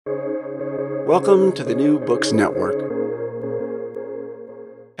Welcome to the New Books Network.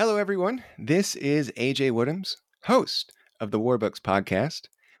 Hello, everyone. This is AJ Woodhams, host of the War Books podcast,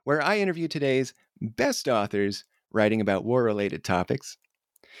 where I interview today's best authors writing about war-related topics.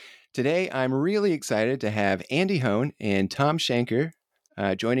 Today, I'm really excited to have Andy Hoehn and Thom Shanker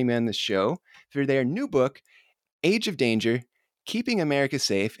joining me on the show for their new book, Age of Danger, Keeping America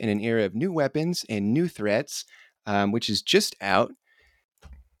Safe in an Era of New Weapons and New Threats, which is just out.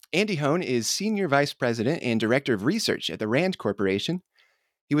 Andy Hoehn is Senior Vice President and Director of Research at the RAND Corporation.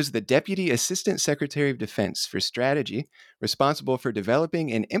 He was the Deputy Assistant Secretary of Defense for Strategy, responsible for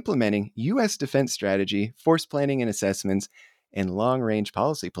developing and implementing U.S. defense strategy, force planning and assessments, and long-range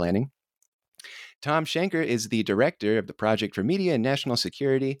policy planning. Thom Shanker is the Director of the Project for Media and National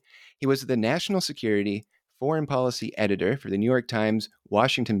Security. He was the National Security Foreign Policy Editor for the New York Times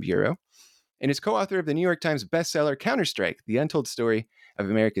Washington Bureau, and is co-author of the New York Times bestseller Counterstrike, The Untold Story of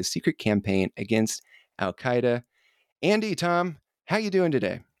America's Secret Campaign Against Al-Qaeda. Andy, Thom, how you doing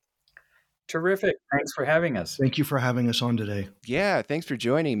today? Terrific. Thanks for having us. Thank you for having us on today. Yeah, thanks for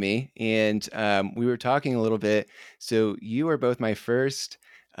joining me. And we were talking a little bit. So you are both my first,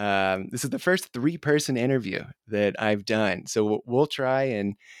 this is the first 3-person interview that I've done. So we'll try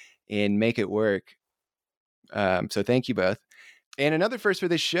and make it work. So thank you both. And another first for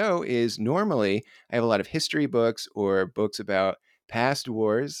this show is normally I have a lot of history books or books about past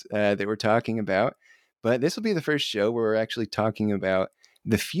wars that we're talking about. But this will be the first show where we're actually talking about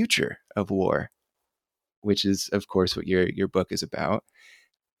the future of war, which is, of course, what your book is about.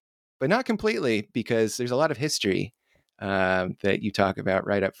 But not completely, because there's a lot of history that you talk about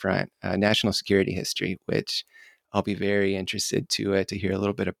right up front, national security history, which I'll be very interested to hear a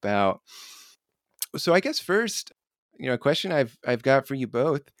little bit about. So I guess first, a question I've got for you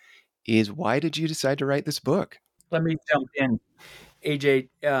both is, why did you decide to write this book? Let me jump in. AJ,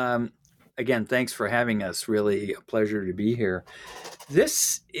 again, thanks for having us. Really a pleasure to be here.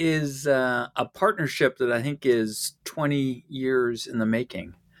 This is a partnership that I think is 20 years in the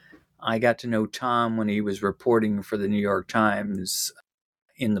making. I got to know Thom when he was reporting for the New York Times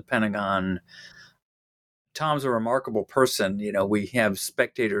in the Pentagon. Thom's a remarkable person. We have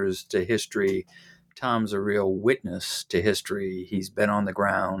spectators to history. Thom's a real witness to history. He's been on the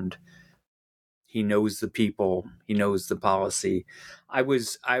ground. He knows the people. He knows the policy. I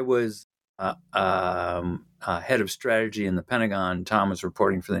was head of strategy in the Pentagon. Thom was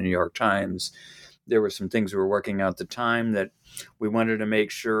reporting for the New York Times. There were some things we were working out at the time that we wanted to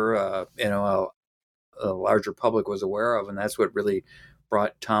make sure a larger public was aware of, and that's what really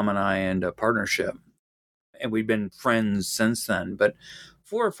brought Thom and I into partnership. And we've been friends since then. But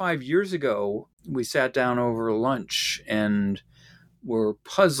 4 or 5 years ago, we sat down over lunch and were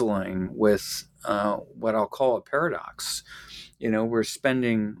puzzling with what I'll call a paradox. We're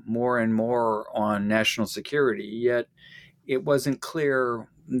spending more and more on national security, yet it wasn't clear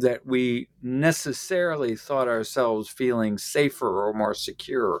that we necessarily thought ourselves feeling safer or more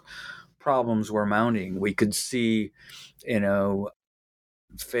secure. Problems were mounting. We could see,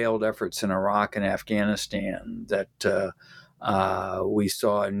 failed efforts in Iraq and Afghanistan, that we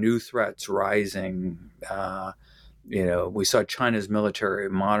saw new threats rising. We saw China's military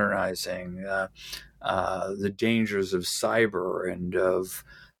modernizing, the dangers of cyber and of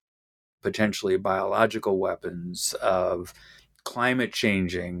potentially biological weapons, of climate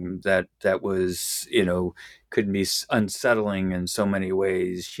changing that was, could be unsettling in so many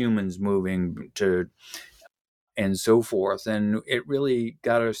ways, humans moving to, and so forth. And it really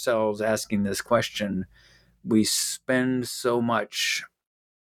got ourselves asking this question. We spend so much,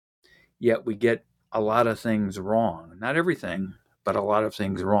 yet we get a lot of things wrong. Not everything, but a lot of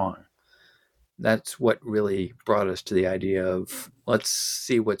things wrong. That's what really brought us to the idea of, let's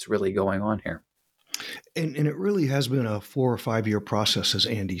see what's really going on here. And it really has been a 4 or 5 year process, as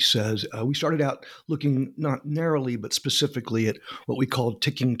Andy says. We started out looking not narrowly, but specifically at what we called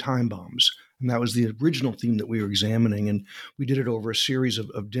ticking time bombs. And that was the original theme that we were examining. And we did it over a series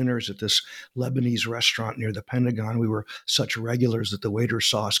of dinners at this Lebanese restaurant near the Pentagon. We were such regulars that the waiter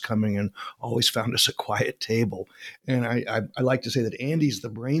saw us coming and always found us a quiet table. And I like to say that Andy's the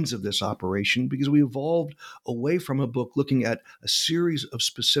brains of this operation, because we evolved away from a book looking at a series of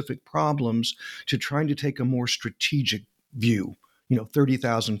specific problems to trying to take a more strategic view,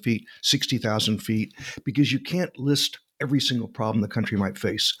 30,000 feet, 60,000 feet, because you can't list every single problem the country might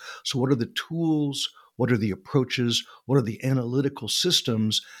face. So what are the tools? What are the approaches? What are the analytical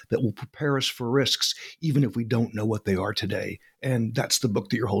systems that will prepare us for risks, even if we don't know what they are today? And that's the book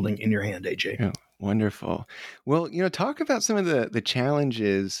that you're holding in your hand, AJ. Oh, wonderful. Well, talk about some of the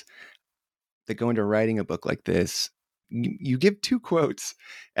challenges that go into writing a book like this. you give two quotes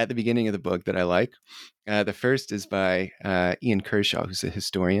at the beginning of the book that I like. The first is by Ian Kershaw, who's a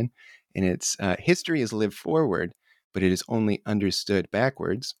historian, and it's history is lived forward, but it is only understood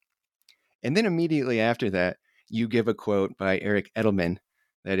backwards. And then immediately after that, you give a quote by Eric Edelman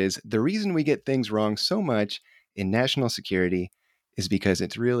that is, the reason we get things wrong so much in national security is because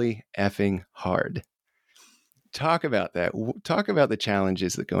it's really effing hard. Talk about that. Talk about the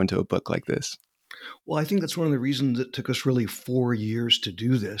challenges that go into a book like this. Well, I think that's one of the reasons it took us really 4 years to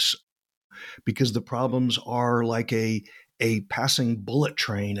do this, because the problems are like a passing bullet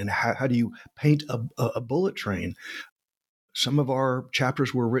train. And how do you paint a bullet train? Some of our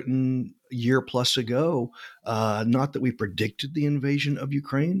chapters were written a year plus ago. Not that we predicted the invasion of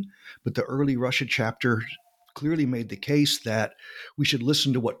Ukraine, but the early Russia chapter clearly made the case that we should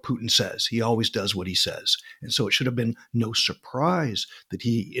listen to what Putin says. He always does what he says. And so it should have been no surprise that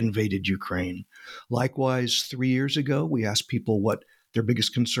he invaded Ukraine. Likewise, 3 years ago, we asked people what their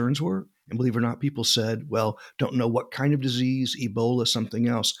biggest concerns were. And believe it or not, people said, well, don't know what kind of disease, Ebola, something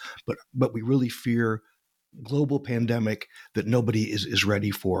else, but we really fear global pandemic that nobody is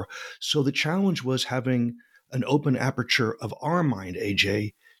ready for. So the challenge was having an open aperture of our mind,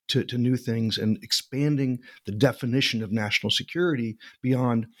 AJ, to new things and expanding the definition of national security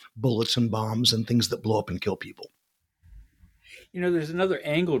beyond bullets and bombs and things that blow up and kill people. There's another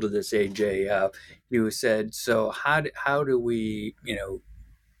angle to this, AJ. You said, so how do we,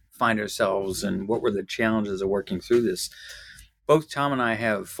 find ourselves, and what were the challenges of working through this? Both Thom and I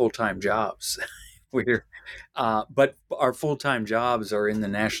have full-time jobs. But our full-time jobs are in the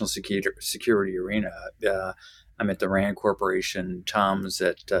national security arena. I'm at the Rand Corporation. Thom's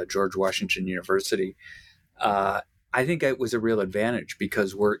at George Washington University. I think it was a real advantage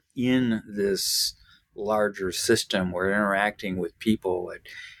because we're in this larger system. We're interacting with people. It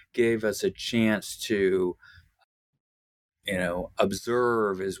gave us a chance to,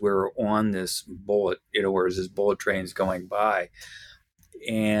 observe as we're on this bullet, or as this bullet train's going by.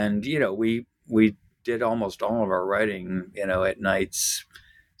 And, we did almost all of our writing, at nights,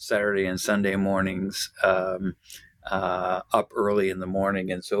 Saturday and Sunday mornings, up early in the morning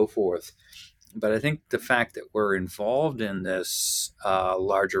and so forth. But I think the fact that we're involved in this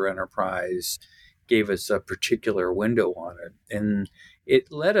larger enterprise gave us a particular window on it. And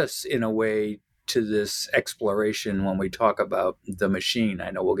it led us, in a way, to this exploration when we talk about the machine.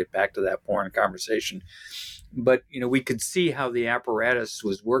 I know we'll get back to that more in conversation. But, we could see how the apparatus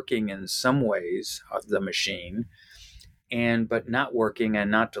was working in some ways, the machine, but not working and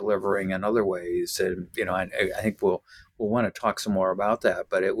not delivering in other ways. And, I think we'll want to talk some more about that.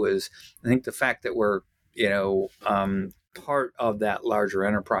 But it was, I think the fact that we're, part of that larger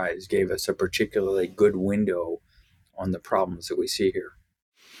enterprise gave us a particularly good window on the problems that we see here.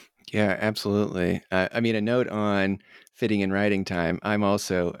 Yeah, absolutely. A note on fitting in writing time. I'm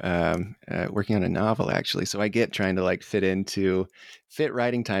also working on a novel, actually. So I get trying to fit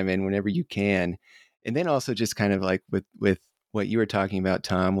writing time in whenever you can. And then also just kind of like with what you were talking about,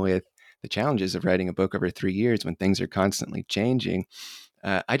 Thom, with the challenges of writing a book over 3 years when things are constantly changing.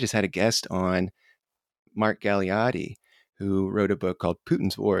 I just had a guest on, Mark Galeotti, who wrote a book called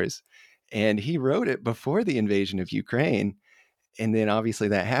Putin's Wars. And he wrote it before the invasion of Ukraine. And then obviously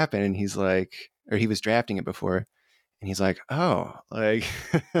that happened, and he's like, or he was drafting it before, and he's like, oh, like,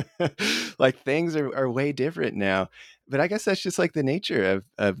 like things are way different now. But I guess that's just like the nature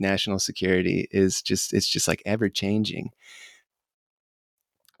of national security it's just like ever changing.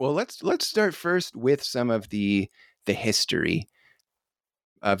 Well, let's start first with some of the history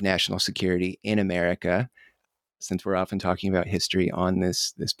of national security in America, since we're often talking about history on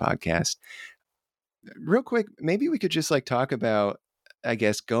this podcast. Real quick, maybe we could just talk about, I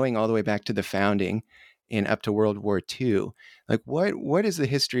guess, going all the way back to the founding and up to World War II. Like, what is the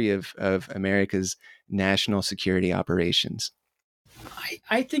history of America's national security operations?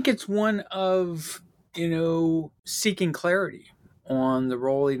 I think it's one of, seeking clarity on the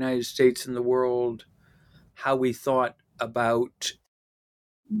role of the United States in the world, how we thought about,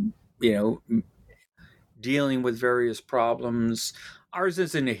 dealing with various problems. Ours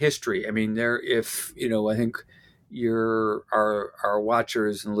isn't a history. I mean, I think our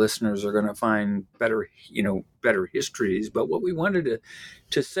watchers and listeners are going to find better histories. But what we wanted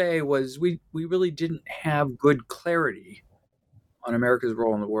to say was we really didn't have good clarity on America's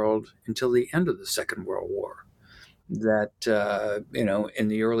role in the world until the end of the Second World War. That in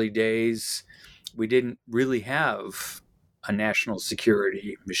the early days, we didn't really have a national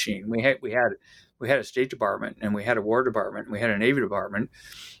security machine. We had a State Department, and we had a War Department, and we had a Navy Department.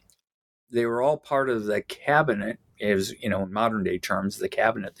 They were all part of the cabinet, as in modern day terms, the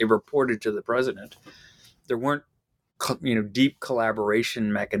cabinet. They reported to the president. There weren't deep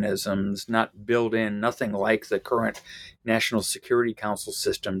collaboration mechanisms, not built in, nothing like the current National Security Council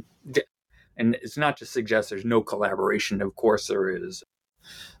system. And it's not to suggest there's no collaboration. Of course there is.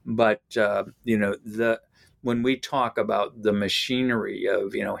 But, when we talk about the machinery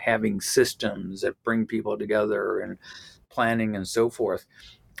of, having systems that bring people together and planning and so forth,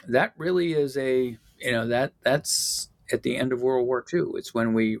 that really is that's at the end of World War II. It's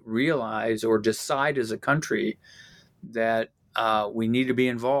when we realize or decide as a country that we need to be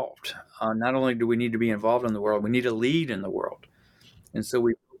involved. Not only do we need to be involved in the world, we need to lead in the world. And so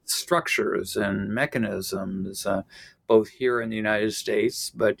we built structures and mechanisms, both here in the United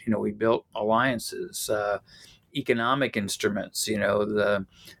States, but we built alliances, economic instruments. The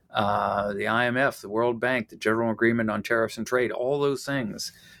IMF, the World Bank, the General Agreement on Tariffs and Trade. All those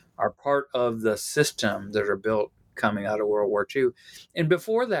things are part of the system that are built coming out of World War II. And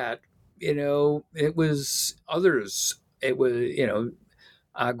before that, it was others. It was,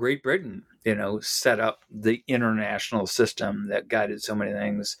 Great Britain, set up the international system that guided so many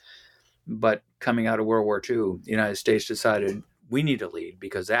things. But coming out of World War II, the United States decided we need to lead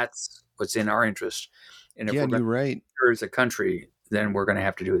because that's what's in our interest. And if we're going to as a country, then we're going to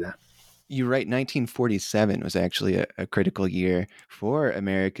have to do that. You're right. 1947 was actually a critical year for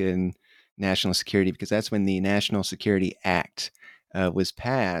American national security because that's when the National Security Act was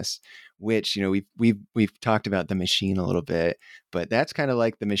passed, which we've talked about the machine a little bit, but that's kind of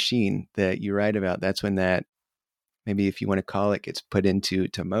like the machine that you write about. That's when that, maybe if you want to call it, gets put into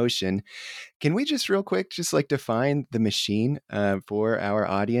motion. Can we just real quick just like define the machine for our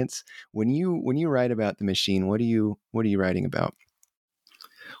audience? When you write about the machine, what are you writing about?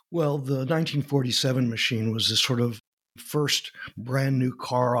 Well, the 1947 machine was this sort of first brand new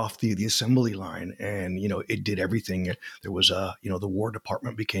car off the assembly line, and it did everything. There was the War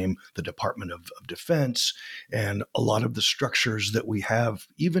Department became the Department of Defense, and a lot of the structures that we have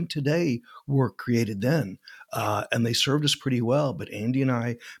even today were created then, and they served us pretty well. But Andy and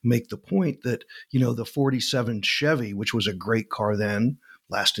I make the point that the 47 Chevy, which was a great car then,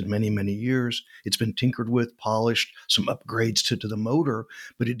 lasted many, many years. It's been tinkered with, polished, some upgrades to the motor,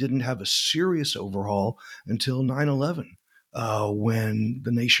 but it didn't have a serious overhaul until 9/11, when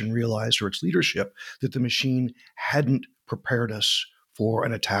the nation realized, or its leadership, that the machine hadn't prepared us for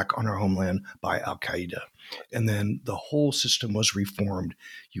an attack on our homeland by al-Qaeda. And then the whole system was reformed.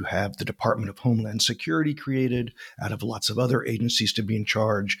 You have the Department of Homeland Security created out of lots of other agencies to be in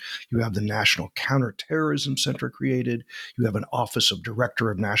charge. You have the National Counterterrorism Center created. You have an Office of Director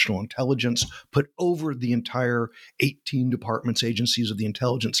of National Intelligence put over the entire 18 departments, agencies of the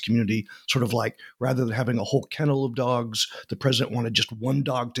intelligence community, sort of like rather than having a whole kennel of dogs, the president wanted just one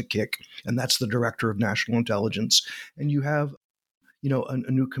dog to kick, and that's the Director of National Intelligence. And you have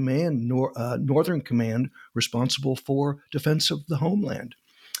a new command, Northern Command, responsible for defense of the homeland.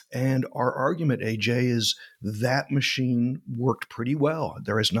 And our argument, AJ, is that machine worked pretty well.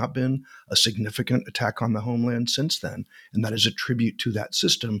 There has not been a significant attack on the homeland since then, and that is a tribute to that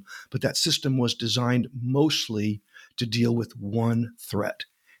system. But that system was designed mostly to deal with one threat.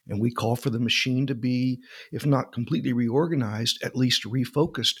 And we call for the machine to be, if not completely reorganized, at least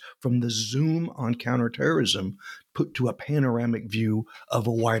refocused from the zoom on counterterrorism, put to a panoramic view of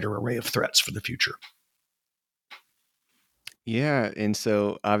a wider array of threats for the future. Yeah. And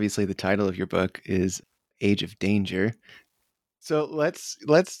so obviously the title of your book is Age of Danger. So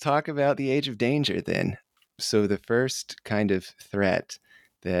let's talk about the Age of Danger then. So the first kind of threat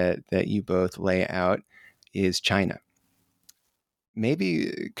that you both lay out is China.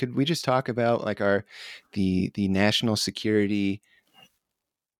 Maybe could we just talk about like the national security?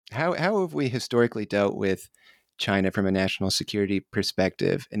 How have we historically dealt with China from a national security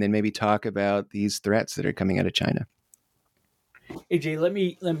perspective, and then maybe talk about these threats that are coming out of China? AJ, let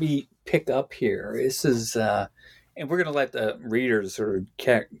me pick up here. This is, and we're going to let the readers sort of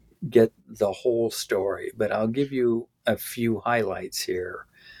get the whole story, but I'll give you a few highlights here.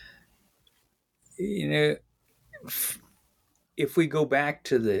 If we go back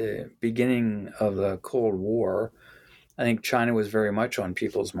to the beginning of the Cold War, I think China was very much on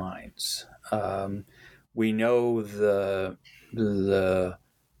people's minds. We know the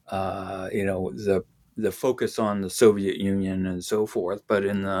focus on the Soviet Union and so forth, but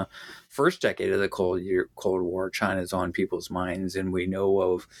in the first decade of the Cold War, China is on people's minds, and we know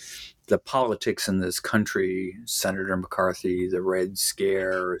of the politics in this country, Senator McCarthy, the Red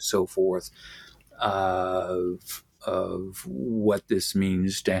Scare, so forth, of what it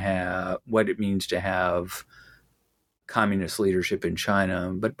means to have communist leadership in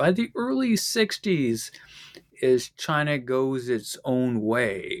China. But by the early 60s, as China goes its own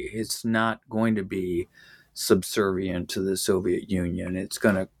way, it's not going to be subservient to the Soviet Union. It's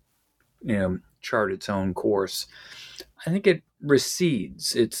going to, chart its own course. I think it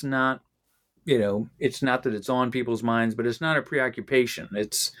recedes. It's not, it's not that it's on people's minds, but it's not a preoccupation.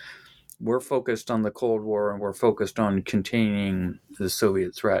 We're focused on the Cold War and we're focused on containing the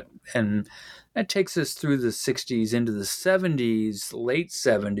Soviet threat. And that takes us through the 60s into the 70s, late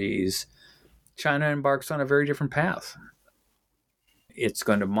 70s. China embarks on a very different path. It's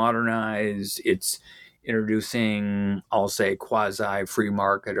going to modernize. It's introducing, I'll say, quasi-free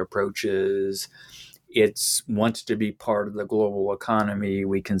market approaches. It wants to be part of the global economy.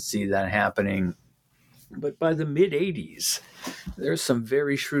 We can see that happening. But by the mid-'80s, there's some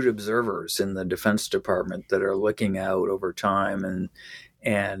very shrewd observers in the Defense Department that are looking out over time,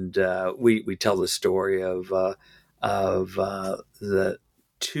 and we tell the story of the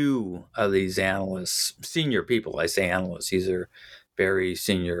two of these analysts, senior people. I say analysts; these are very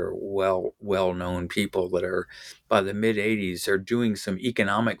senior, well-known people that are, by the mid-'80s, are doing some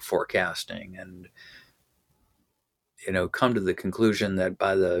economic forecasting and come to the conclusion that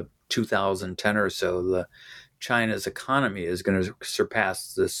by the 2010 or so, China's economy is going to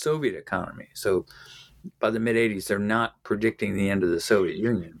surpass the Soviet economy. So by the mid-'80s, they're not predicting the end of the Soviet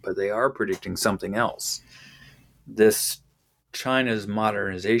Union, but they are predicting something else. This China's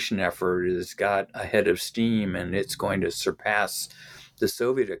modernization effort has got a head of steam, and it's going to surpass the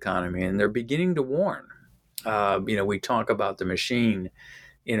Soviet economy, and they're beginning to warn. We talk about the machine.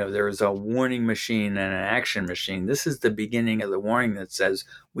 There's a warning machine and an action machine. This is the beginning of the warning that says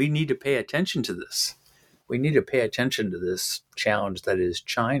we need to pay attention to this. We need to pay attention to this challenge that is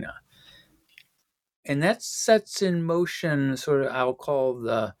China. And that sets in motion sort of, I'll call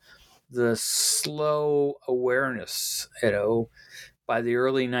the slow awareness. By the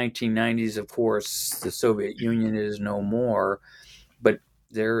early 1990s, of course, the Soviet Union is no more, but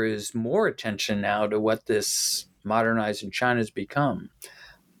there is more attention now to what this modernizing China has become.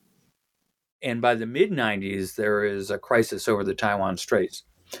 And by the mid-'90s, there is a crisis over the Taiwan Straits.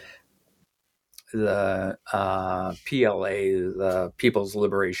 The PLA, the People's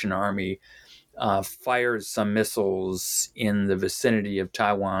Liberation Army, fires some missiles in the vicinity of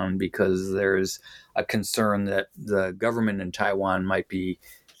Taiwan because there's a concern that the government in Taiwan might be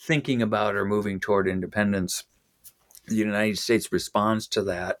thinking about or moving toward independence. The United States responds to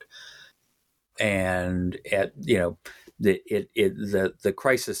that, and the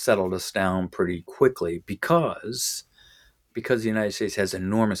crisis settled us down pretty quickly because the United States has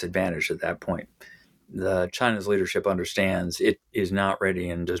enormous advantage at that point. China's leadership understands it is not ready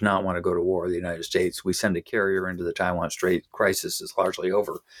and does not want to go to war with the United States. We send a carrier into the Taiwan Strait, crisis is largely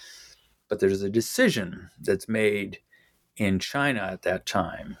over. But there's a decision that's made in China at that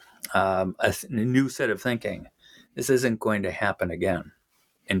time, a new set of thinking. This isn't going to happen again.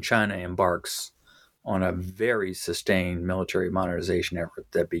 And China embarks on a very sustained military modernization effort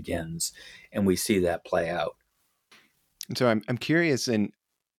that begins, and we see that play out. So I'm curious, and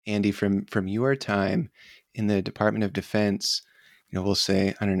Andy, from your time in the Department of Defense, we'll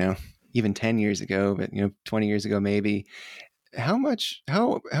say, I don't know, even 10 years ago, but 20 years ago maybe, how much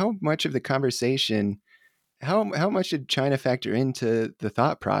of the conversation, how much did China factor into the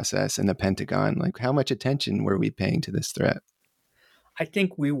thought process in the Pentagon? Like, how much attention were we paying to this threat? I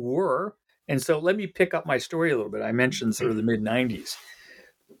think we were. And so let me pick up my story a little bit. I mentioned sort of the mid-'90s.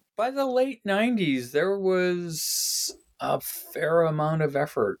 By the late 90s, there was a fair amount of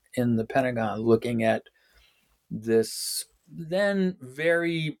effort in the Pentagon looking at this then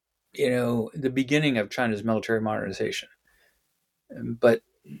very, the beginning of China's military modernization. But,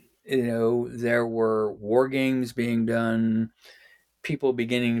 there were war games being done, people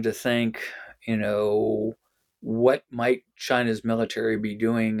beginning to think, what might China's military be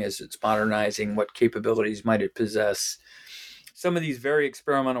doing as it's modernizing? What capabilities might it possess? Some of these very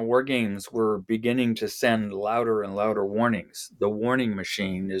experimental war games were beginning to send louder and louder warnings. The warning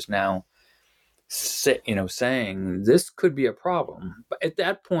machine is now, saying this could be a problem. But at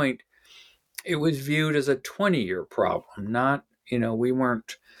that point, it was viewed as a 20-year problem. Not, we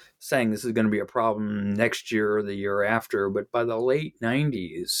weren't saying this is going to be a problem next year or the year after. But by the late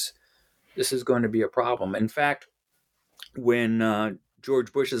 90s, this is going to be a problem. In fact, when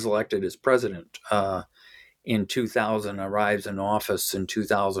George Bush is elected as president in 2000, arrives in office in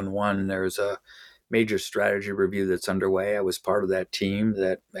 2001, there's a major strategy review that's underway. I was part of that team.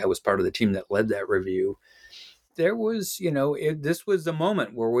 I was part of the team that led that review. There was, this was the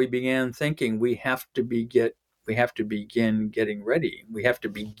moment where we began thinking we have to begin getting ready. We have to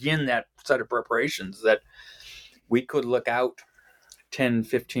begin that set of preparations that we could look out 10,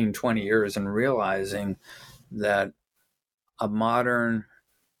 15, 20 years and realizing that a modern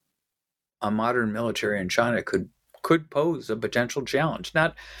a modern military in China could pose a potential challenge.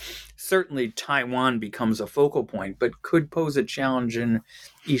 Not certainly Taiwan becomes a focal point, but could pose a challenge in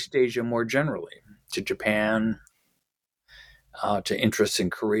East Asia more generally, to Japan, to interests in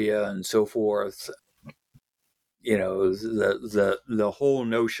Korea and so forth. The whole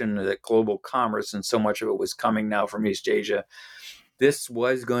notion that global commerce, and so much of it was coming now from East Asia, this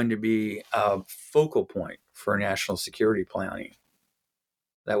was going to be a focal point for national security planning.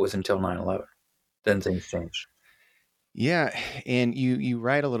 That was until 9/11. Then things changed. Yeah, and you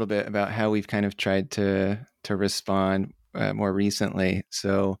write a little bit about how we've kind of tried to respond more recently.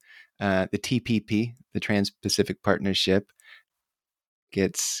 So the TPP, the Trans-Pacific Partnership,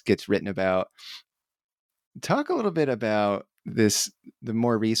 gets written about. Talk a little bit about this. The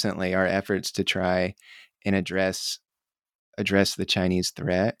more recently, our efforts to try and address the Chinese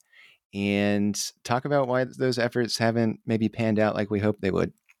threat, and talk about why those efforts haven't maybe panned out like we hoped they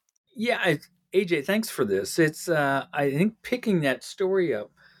would. Yeah, AJ, thanks for this. It's I think picking that story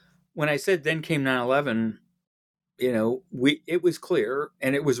up. When I said then came 9/11, it was clear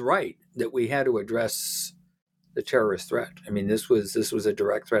and it was right that we had to address the terrorist threat. I mean, this was a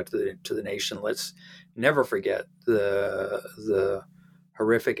direct threat to the nation. Let's never forget the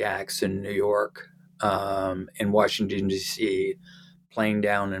horrific acts in New York, in Washington D.C., playing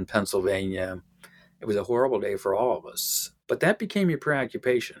down in Pennsylvania. It was a horrible day for all of us. But that became your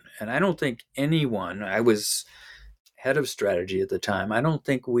preoccupation, and I don't think anyone. I was head of strategy at the time. I don't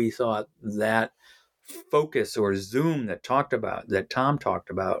think we thought that focus or zoom that Thom talked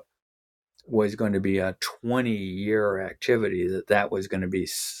about was going to be a 20-year activity, that was going to be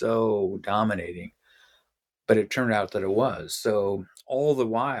so dominating. But it turned out that it was. So all the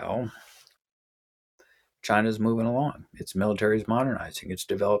while, China's moving along. Its military is modernizing. It's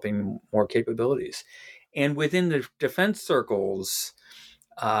developing more capabilities. And within the defense circles,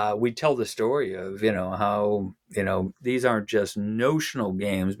 we tell the story of, how, these aren't just notional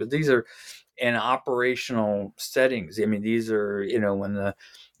games, but these are in operational settings. I mean, these are, when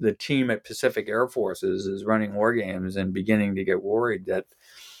the team at Pacific Air Forces is running war games and beginning to get worried that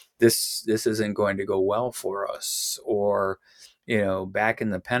this isn't going to go well for us. Or, back in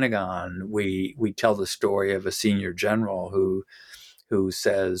the Pentagon, we tell the story of a senior general who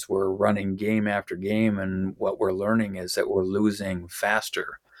says we're running game after game, and what we're learning is that we're losing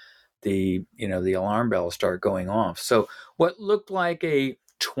faster. The alarm bells start going off. So what looked like a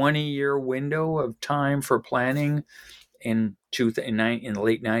 20-year window of time for planning in the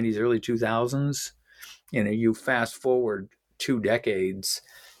late 90s, early 2000s, you fast forward 2 decades,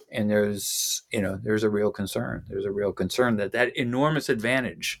 and there's a real concern. There's a real concern that enormous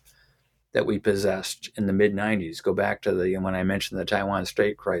advantage that we possessed in the mid 90s. Go back to when I mentioned the Taiwan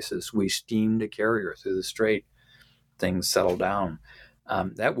Strait crisis, we steamed a carrier through the strait. Things settled down.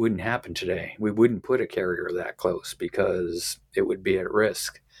 That wouldn't happen today. We wouldn't put a carrier that close because it would be at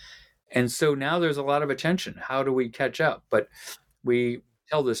risk. And so now there's a lot of attention. How do we catch up? But we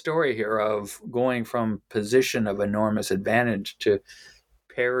tell the story here of going from position of enormous advantage to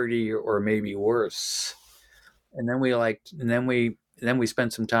parity or maybe worse. And then we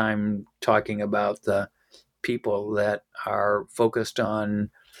spent some time talking about the people that are focused on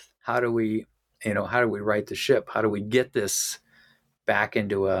how do we right the ship? How do we get this back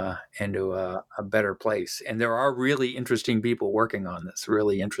into a better place? And there are really interesting people working on this,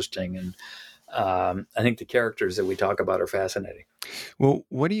 really interesting. And I think the characters that we talk about are fascinating. Well,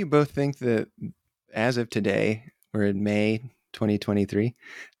 what do you both think that, as of today, we're in May 2023,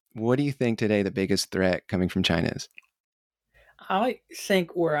 what do you think today the biggest threat coming from China is? I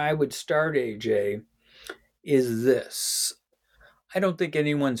think where I would start, AJ, is this. I don't think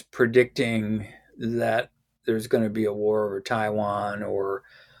anyone's predicting that there's going to be a war over Taiwan or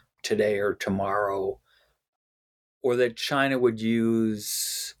today or tomorrow, or that China would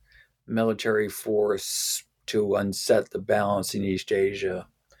use military force to unset the balance in East Asia.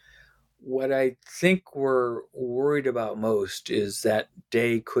 What I think we're worried about most is that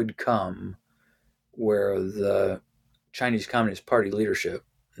day could come where the Chinese Communist Party leadership,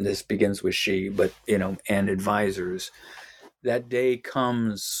 and this begins with Xi, but and advisors, that day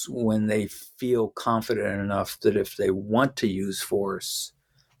comes when they feel confident enough that if they want to use force,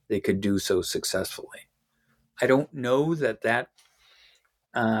 they could do so successfully. I don't know that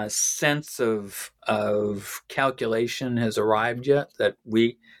sense of calculation has arrived yet. That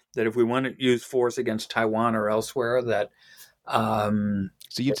if we want to use force against Taiwan or elsewhere, that.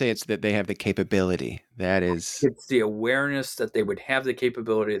 So you'd say it's that they have the capability. That is, it's the awareness that they would have the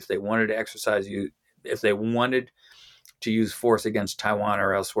capability if they wanted to if they wanted to use force against Taiwan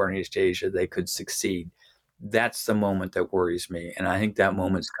or elsewhere in East Asia, they could succeed. That's the moment that worries me. And I think that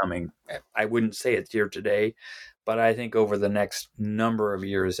moment's coming. I wouldn't say it's here today, but I think over the next number of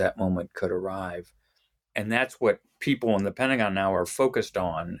years, that moment could arrive. And that's what people in the Pentagon now are focused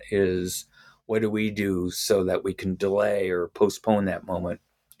on, is what do we do so that we can delay or postpone that moment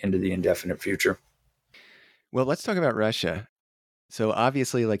into the indefinite future? Well, let's talk about Russia. So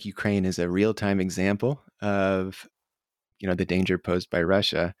obviously, like, Ukraine is a real-time example of, the danger posed by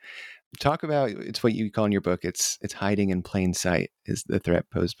Russia. Talk about, it's what you call in your book, it's hiding in plain sight is the threat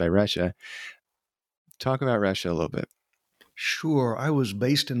posed by Russia. Talk about Russia a little bit. Sure. I was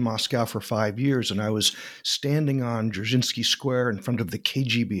based in Moscow for 5 years, and I was standing on Dzerzhinsky Square in front of the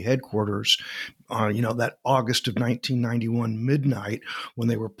KGB headquarters on, that August of 1991 midnight, when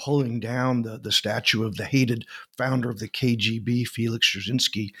they were pulling down the statue of the hated founder of the KGB, Felix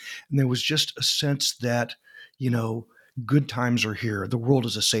Dzerzhinsky. And there was just a sense that, good times are here. The world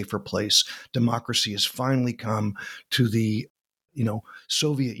is a safer place. Democracy has finally come to the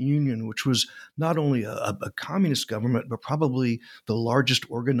Soviet Union, which was not only a communist government, but probably the largest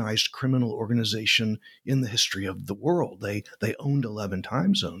organized criminal organization in the history of the world. They owned 11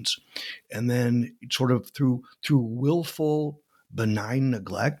 time zones. And then sort of through willful, benign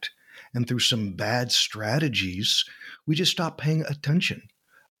neglect and through some bad strategies, we just stopped paying attention.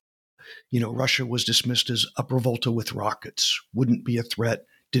 Russia was dismissed as up revolta with rockets, wouldn't be a threat,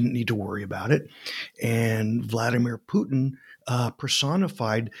 didn't need to worry about it. And Vladimir Putin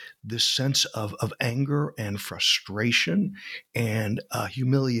personified this sense of anger and frustration and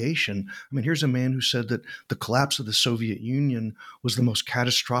humiliation. I mean, here's a man who said that the collapse of the Soviet Union was the most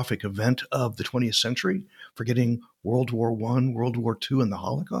catastrophic event of the 20th century, forgetting World War I, World War II, and the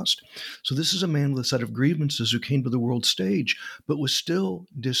Holocaust. So this is a man with a set of grievances who came to the world stage, but was still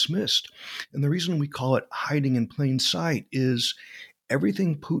dismissed. And the reason we call it hiding in plain sight is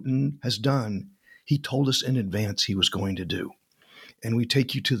everything Putin has done, he told us in advance he was going to do. And we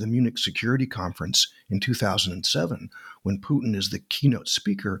take you to the Munich Security Conference in 2007, when Putin is the keynote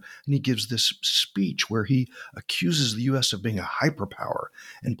speaker, and he gives this speech where he accuses the U.S. of being a hyperpower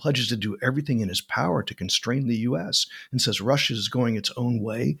and pledges to do everything in his power to constrain the U.S. and says Russia is going its own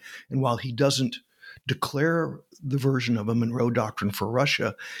way. And while he doesn't declare the version of a Monroe Doctrine for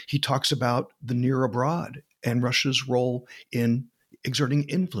Russia, he talks about the near abroad and Russia's role in exerting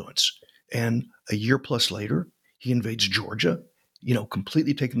influence. And a year plus later, he invades Georgia,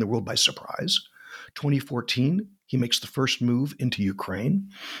 completely taking the world by surprise. 2014, he makes the first move into Ukraine.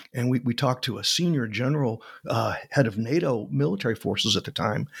 And we talked to a senior general, head of NATO military forces at the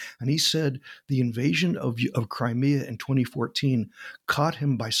time, and he said the invasion of Crimea in 2014 caught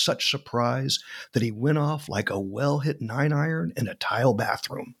him by such surprise that he went off like a well-hit 9-iron in a tile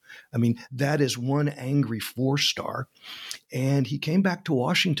bathroom. I mean, that is one angry 4-star. And he came back to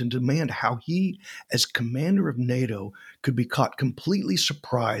Washington to demand how he, as commander of NATO, could be caught completely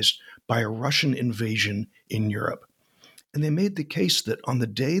surprised by a Russian invasion in Europe. And they made the case that on the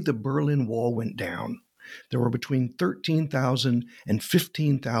day the Berlin Wall went down, there were between 13,000 and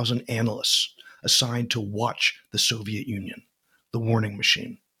 15,000 analysts assigned to watch the Soviet Union, the warning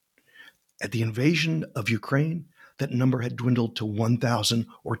machine. At the invasion of Ukraine, that number had dwindled to 1,000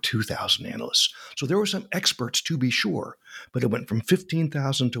 or 2,000 analysts. So there were some experts, to be sure, but it went from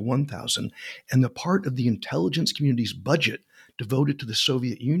 15,000 to 1,000. And the part of the intelligence community's budget devoted to the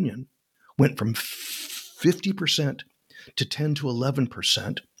Soviet Union went from 50% to 10 to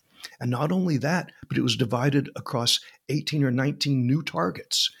 11%. And not only that, but it was divided across 18 or 19 new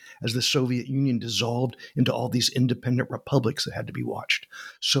targets as the Soviet Union dissolved into all these independent republics that had to be watched.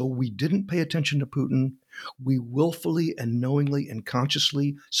 So we didn't pay attention to Putin. We willfully and knowingly and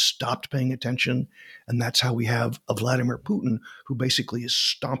consciously stopped paying attention. And that's how we have a Vladimir Putin who basically is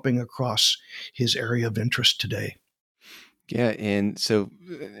stomping across his area of interest today. Yeah, and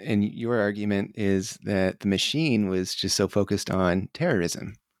your argument is that the machine was just so focused on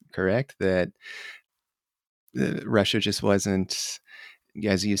terrorism, correct? That Russia just wasn't,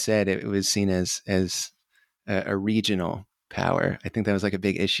 as you said, it was seen as a regional power. I think that was like a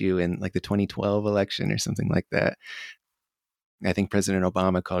big issue in like the 2012 election or something like that. I think President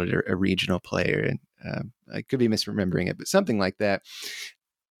Obama called it a regional player, and I could be misremembering it, but something like that.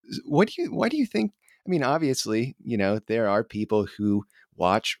 Why do you think? I mean, obviously, there are people who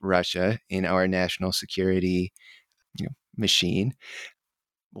watch Russia in our national security, machine.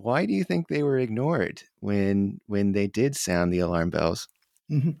 Why do you think they were ignored when they did sound the alarm bells?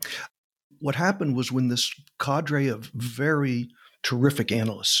 Mm-hmm. What happened was when this cadre of very terrific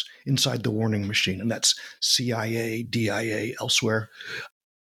analysts inside the warning machine, and that's CIA, DIA, elsewhere,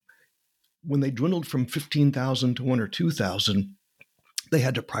 when they dwindled from 15,000 to 1,000 or 2,000, they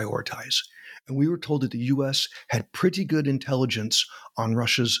had to prioritize. And we were told that the U.S. had pretty good intelligence on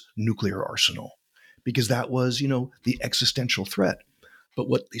Russia's nuclear arsenal because that was, the existential threat. But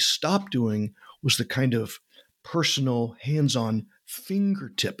what they stopped doing was the kind of personal, hands-on,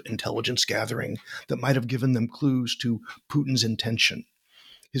 fingertip intelligence gathering that might have given them clues to Putin's intention,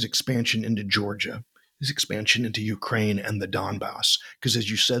 his expansion into Georgia, his expansion into Ukraine and the Donbass. Because as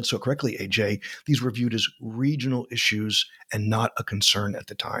you said so correctly, AJ, these were viewed as regional issues and not a concern at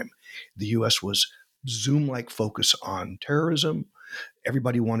the time. The U.S. was Zoom-like focus on terrorism.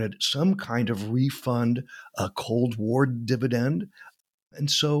 Everybody wanted some kind of refund, a Cold War dividend. And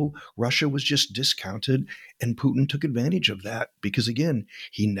so Russia was just discounted, and Putin took advantage of that because, again,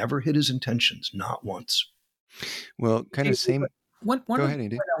 he never hid his intentions, not once. Well, kind of same. One Go of ahead, the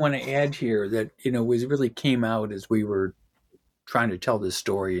Andy. point I want to add here that was really came out as we were trying to tell this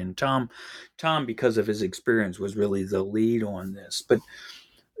story, and Thom, because of his experience, was really the lead on this. But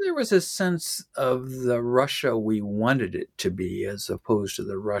there was a sense of the Russia we wanted it to be, as opposed to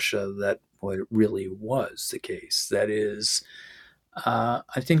the Russia that what really was the case. That is, I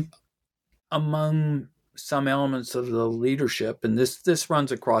think among some elements of the leadership, and this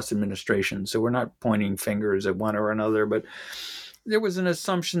runs across administration, so we're not pointing fingers at one or another, but there was an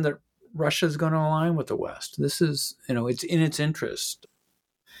assumption that Russia is going to align with the West. This is, it's in its interest.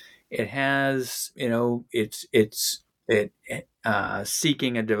 It has, it's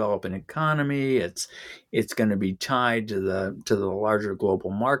seeking a developing economy. It's going to be tied to the larger global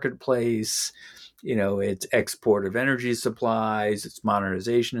marketplace. Its export of energy supplies, its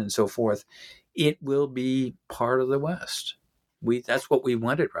modernization, and so forth. It will be part of the West. That's what we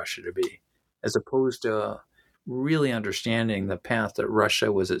wanted Russia to be, as opposed to really understanding the path that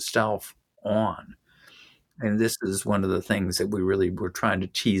Russia was itself on. And this is one of the things that we really were trying to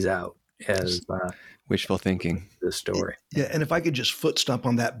tease out as wishful thinking. The story. Yeah, and if I could just foot stomp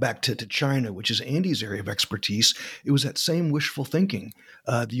on that back to China, which is Andy's area of expertise, it was that same wishful thinking.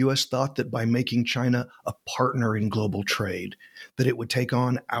 The U.S. thought that by making China a partner in global trade, that it would take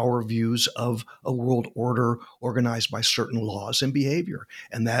on our views of a world order organized by certain laws and behavior.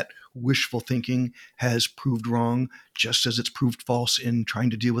 And that wishful thinking has proved wrong, just as it's proved false in trying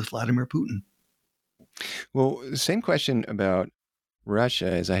to deal with Vladimir Putin. Well, same question about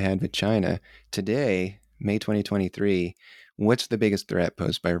Russia as I had with China. Today, May 2023, what's the biggest threat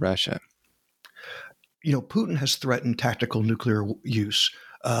posed by Russia? Putin has threatened tactical nuclear use.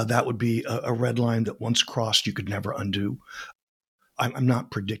 That would be a red line that once crossed, you could never undo. I'm not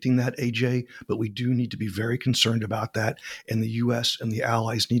predicting that, AJ, but we do need to be very concerned about that. And the U.S. and the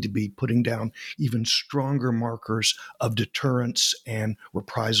allies need to be putting down even stronger markers of deterrence and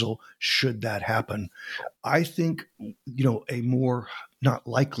reprisal should that happen. I think, a more, not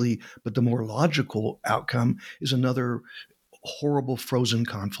likely, but the more logical outcome is another horrible frozen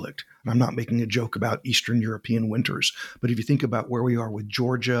conflict. And I'm not making a joke about Eastern European winters, but if you think about where we are with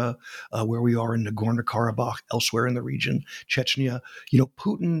Georgia, where we are in Nagorno-Karabakh, elsewhere in the region, Chechnya,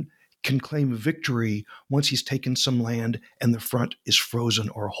 Putin can claim victory once he's taken some land and the front is frozen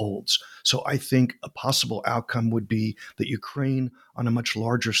or holds. So I think a possible outcome would be that Ukraine, on a much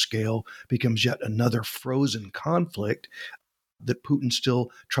larger scale, becomes yet another frozen conflict that Putin still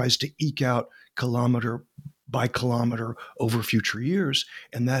tries to eke out kilometer by kilometer over future years,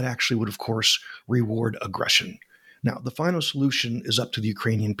 and that actually would, of course, reward aggression. Now, the final solution is up to the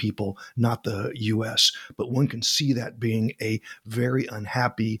Ukrainian people, not the U.S., but one can see that being a very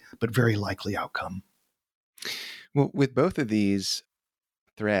unhappy but very likely outcome. Well, with both of these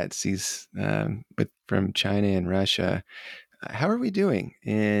threats, from China and Russia, how are we doing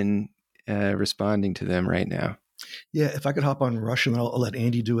in responding to them right now? Yeah, if I could hop on Russia, and I'll let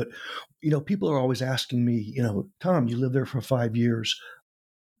Andy do it. People are always asking me, Thom, you lived there for 5 years.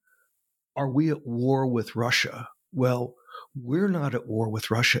 Are we at war with Russia? Well, we're not at war with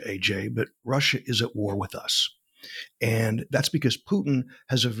Russia, AJ, but Russia is at war with us. And that's because Putin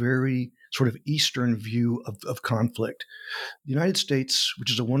has a very sort of Eastern view of conflict. The United States,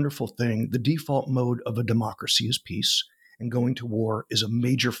 which is a wonderful thing, the default mode of a democracy is peace, and going to war is a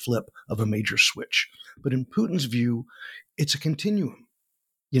major flip of a major switch. But in Putin's view, it's a continuum.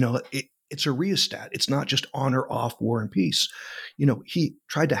 It's a rheostat. It's not just on or off, war and peace. He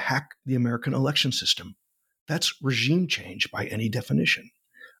tried to hack the American election system. That's regime change by any definition.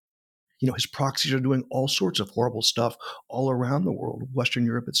 His proxies are doing all sorts of horrible stuff all around the world, Western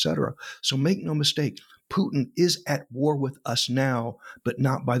Europe, etc. So make no mistake, Putin is at war with us now, but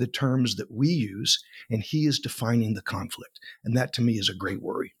not by the terms that we use, and he is defining the conflict. And that, to me, is a great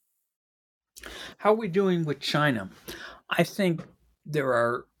worry. How are we doing with China? I think there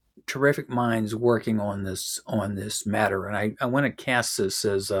are terrific minds working on this matter, and I want to cast this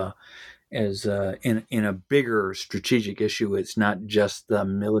as in a bigger strategic issue. It's not just the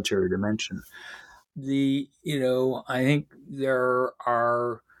military dimension. I think there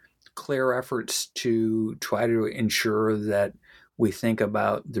are clear efforts to try to ensure that we think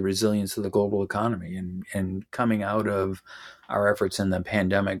about the resilience of the global economy and coming out of our efforts in the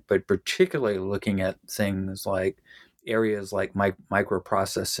pandemic, but particularly looking at things like areas like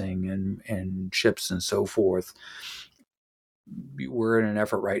microprocessing and chips and so forth. We're in an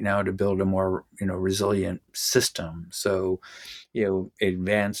effort right now to build a more resilient system. So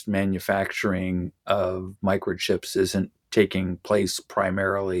advanced manufacturing of microchips isn't taking place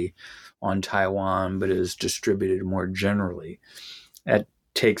primarily on Taiwan, but is distributed more generally. That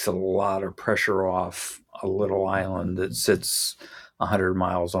takes a lot of pressure off a little island that sits 100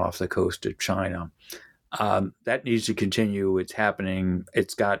 miles off the coast of China. That needs to continue. It's happening.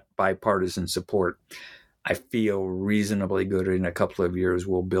 It's got bipartisan support. I feel reasonably good in a couple of years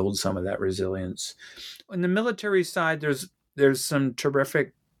we'll build some of that resilience. On the military side, there's some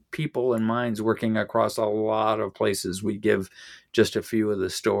terrific people and minds working across a lot of places. We give just a few of the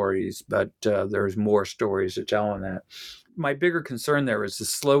stories, but there's more stories to tell on that. My bigger concern there is the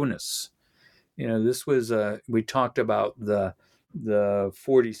slowness. This was we talked about the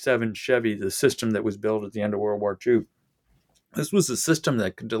 47 Chevy, the system that was built at the end of World War II. This was a system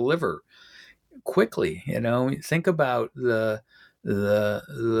that could deliver quickly. Think about the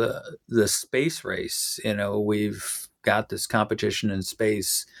space race. We've got this competition in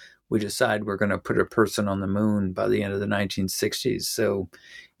space. We decide we're going to put a person on the moon by the end of the 1960s. So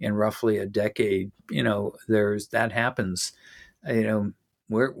in roughly a decade, that happens.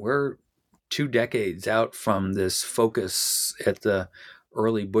 We're 2 decades out from this focus at the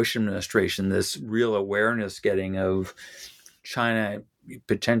early Bush administration, this real awareness getting of China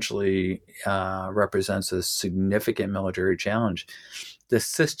potentially represents a significant military challenge. The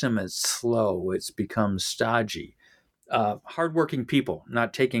system is slow. It's become stodgy. Hardworking people,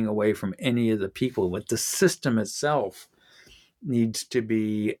 not taking away from any of the people, but the system itself needs to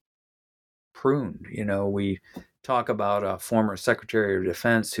be pruned. We talk about a former Secretary of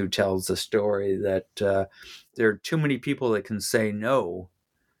Defense who tells the story that there are too many people that can say no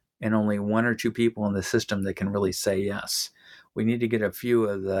and only 1 or 2 people in the system that can really say yes. We need to get a few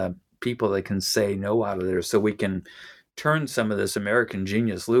of the people that can say no out of there so we can turn some of this American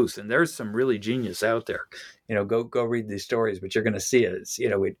genius loose. And there's some really genius out there. Go read these stories, but you're going to see it.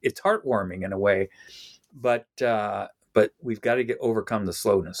 It's heartwarming in a way, but we've got to overcome the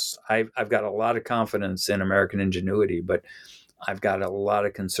slowness. I've got a lot of confidence in American ingenuity, but I've got a lot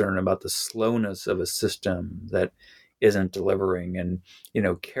of concern about the slowness of a system that isn't delivering. And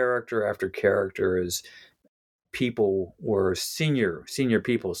character after character is people were senior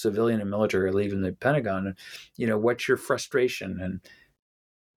people, civilian and military, leaving the Pentagon. What's your frustration? And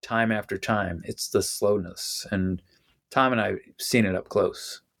time after time, it's the slowness. And Thom and I have seen it up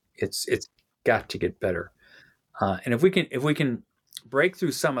close. It's got to get better. And if we can break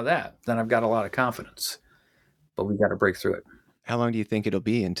through some of that, then I've got a lot of confidence. But we've got to break through it. How long do you think it'll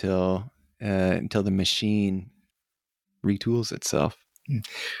be until the machine retools itself?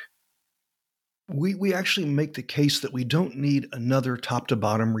 We actually make the case that we don't need another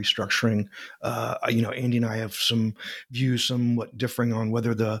top-to-bottom restructuring. Andy and I have some views somewhat differing on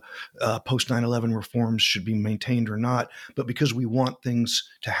whether the post-9/11 reforms should be maintained or not. But because we want things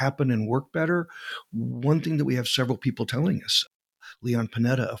to happen and work better, one thing that we have several people telling us, Leon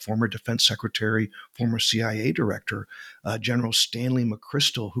Panetta, a former defense secretary, former CIA director, General Stanley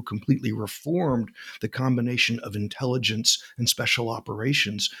McChrystal, who completely reformed the combination of intelligence and special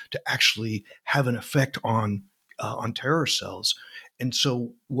operations to actually have an effect on terror cells. And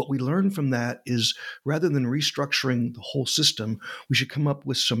so what we learned from that is rather than restructuring the whole system, we should come up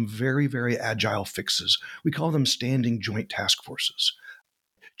with some very, very agile fixes. We call them standing joint task forces.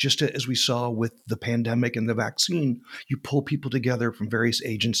 Just as we saw with the pandemic and the vaccine, you pull people together from various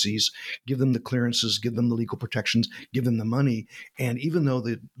agencies, give them the clearances, give them the legal protections, give them the money. And even though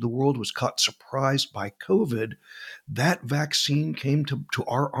the world was caught surprised by COVID, that vaccine came to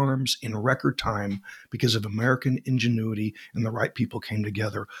our arms in record time because of American ingenuity and the right people came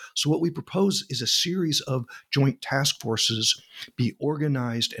together. So what we propose is a series of joint task forces be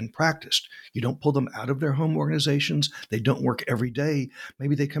organized and practiced. You don't pull them out of their home organizations. They don't work every day.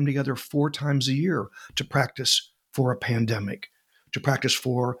 Maybe they come together 4 times a year to practice for a pandemic, to practice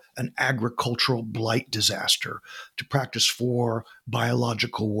for an agricultural blight disaster, to practice for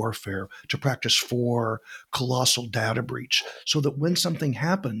biological warfare, to practice for colossal data breach, so that when something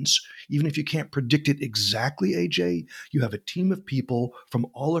happens, even if you can't predict it exactly, AJ, you have a team of people from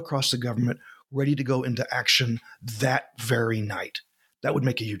all across the government ready to go into action that very night. That would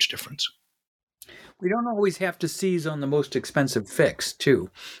make a huge difference. We don't always have to seize on the most expensive fix,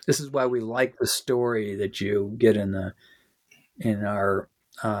 too. This is why we like the story that you get in our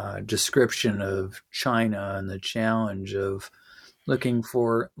description of China and the challenge of looking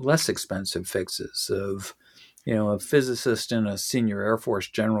for less expensive fixes, of a physicist and a senior Air Force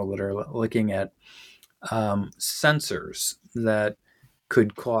general that are looking at sensors that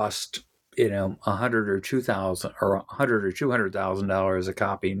could cost $100,000 or $200,000 a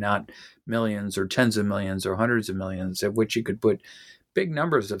copy, not millions or tens of millions or hundreds of millions, of which you could put big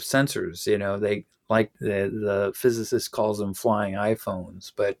numbers of sensors. They like the physicist calls them flying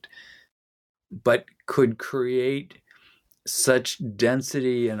iPhones, but could create such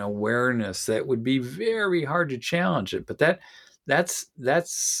density and awareness that would be very hard to challenge it. But that's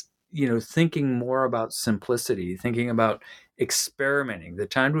thinking more about simplicity, thinking about experimenting. The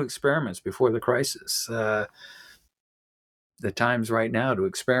time to experiment is before the crisis. The time's right now to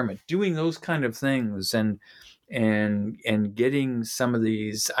experiment, doing those kind of things, and getting some of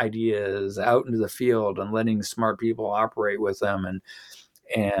these ideas out into the field and letting smart people operate with them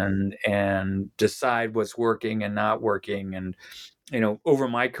and decide what's working and not working. And over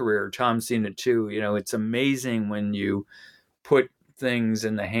my career, Tom's seen it too. It's amazing when you put things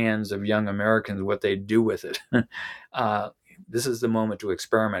in the hands of young Americans, what they do with it. This is the moment to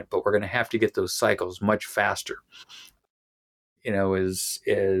experiment, but we're going to have to get those cycles much faster. As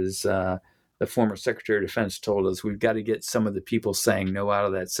the former Secretary of Defense told us, we've got to get some of the people saying no out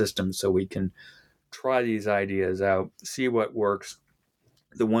of that system so we can try these ideas out, see what works.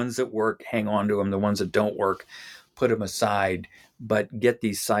 The ones that work, hang on to them. The ones that don't work, put them aside, but get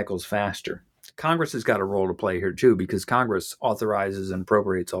these cycles faster. Congress has got a role to play here too, because Congress authorizes and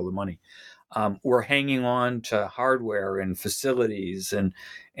appropriates all the money. We're hanging on to hardware and facilities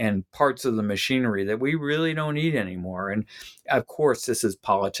and parts of the machinery that we really don't need anymore. And of course, this is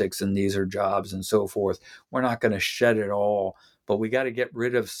politics and these are jobs and so forth. We're not going to shed it all, but we got to get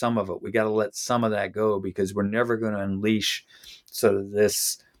rid of some of it. We got to let some of that go, because we're never going to unleash sort of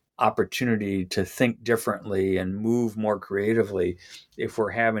this opportunity to think differently and move more creatively if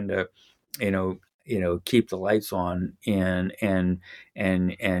we're having to, keep the lights on and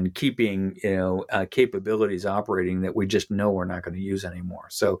keeping capabilities operating that we just know we're not going to use anymore.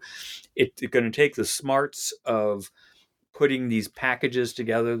 So it's going to take the smarts of putting these packages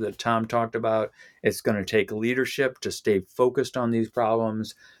together that Thom talked about. It's going to take leadership to stay focused on these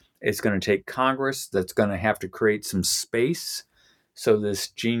problems. It's going to take Congress that's going to have to create some space so this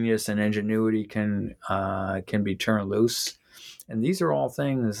genius and ingenuity can be turned loose. And these are all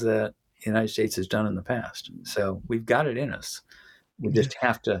things that the United States has done in the past. So we've got it in us. We just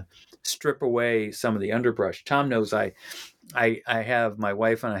have to strip away some of the underbrush. Thom knows I have, my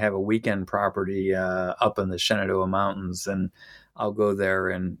wife and I have a weekend property up in the Shenandoah Mountains, and I'll go there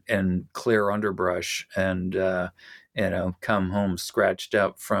and clear underbrush and come home scratched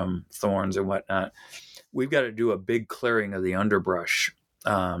up from thorns and whatnot. We've got to do a big clearing of the underbrush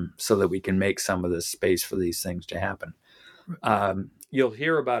so that we can make some of this space for these things to happen. You'll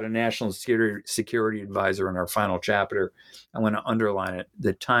hear about a national security advisor in our final chapter. I want to underline it.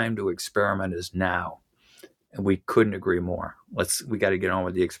 The time to experiment is now. And we couldn't agree more. We got to get on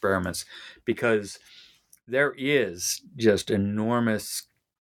with the experiments, because there is just enormous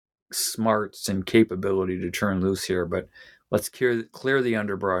smarts and capability to turn loose here. But let's clear the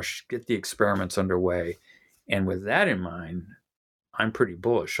underbrush, get the experiments underway. And with that in mind, I'm pretty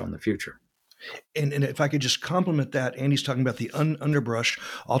bullish on the future. And if I could just compliment that, Andy's talking about the underbrush.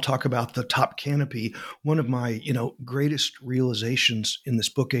 I'll talk about the top canopy. One of my, greatest realizations in this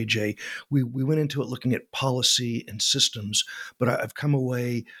book, AJ, we went into it looking at policy and systems, but I've come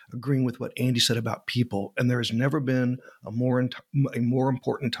away agreeing with what Andy said about people. And there has never been a more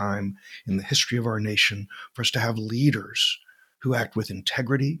important time in the history of our nation for us to have leaders who act with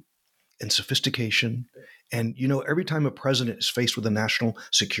integrity and sophistication. And, every time a president is faced with a national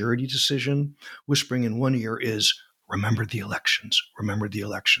security decision, whispering in one ear is, remember the elections, remember the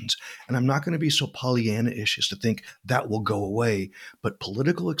elections. And I'm not going to be so Pollyanna-ish as to think that will go away, but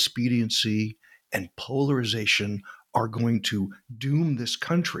political expediency and polarization are going to doom this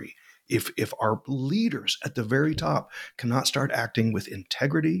country if our leaders at the very top cannot start acting with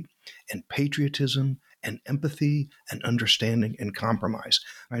integrity and patriotism and empathy and understanding and compromise.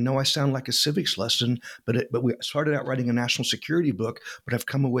 I know I sound like a civics lesson, but we started out writing a national security book, but I've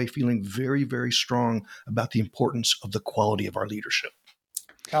come away feeling very, very strong about the importance of the quality of our leadership.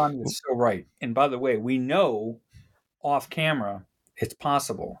 Thom is so right. And by the way, we know off camera it's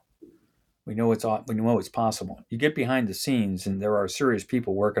possible. We know it's possible. You get behind the scenes, and there are serious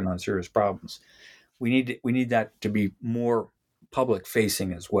people working on serious problems. We need that to be more public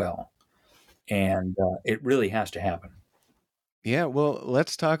facing as well. And it really has to happen. Yeah, well,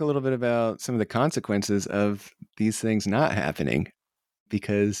 let's talk a little bit about some of the consequences of these things not happening,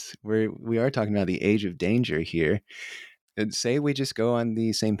 because we are talking about the age of danger here. And say we just go on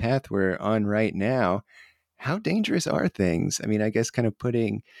the same path we're on right now. How dangerous are things? I mean, I guess kind of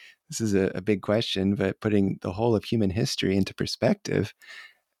putting this is a big question, but putting the whole of human history into perspective,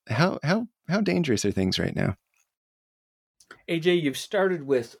 how dangerous are things right now? AJ, you've started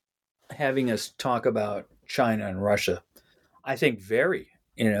with having us talk about China and Russia. I think very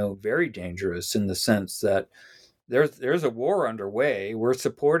dangerous in the sense that there's a war underway. We're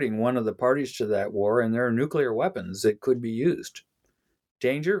supporting one of the parties to that war, and there are nuclear weapons that could be used.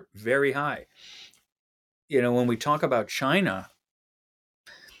 Danger very high. When we talk about China,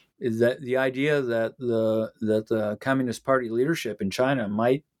 is that the idea that the Communist Party leadership in China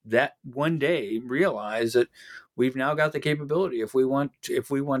might that one day realize that we've now got the capability. If we want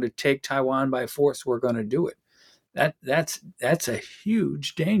to take Taiwan by force, we're going to do it. That's a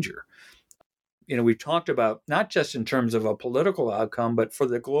huge danger. We talked about not just in terms of a political outcome, but for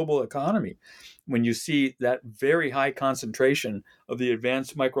the global economy. When you see that very high concentration of the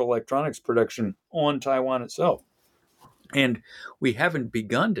advanced microelectronics production on Taiwan itself. And we haven't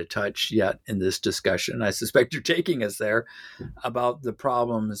begun to touch yet in this discussion, I suspect you're taking us there, about the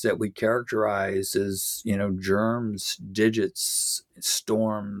problems that we characterize as, germs, digits,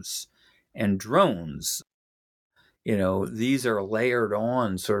 storms, and drones. These are layered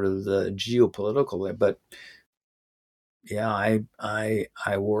on sort of the geopolitical, but yeah,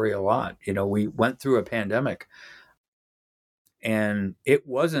 I worry a lot. We went through a pandemic, and it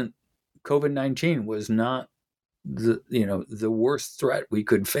wasn't COVID-19 was not the worst threat we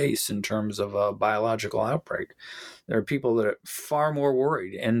could face in terms of a biological outbreak. There are people that are far more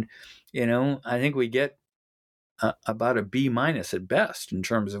worried, and I think we get about a B- at best in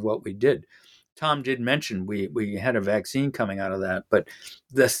terms of what we did. Thom did mention we had a vaccine coming out of that, but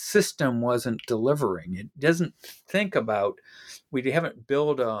the system wasn't delivering. It doesn't think about. We haven't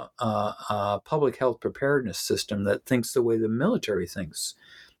built a public health preparedness system that thinks the way the military thinks,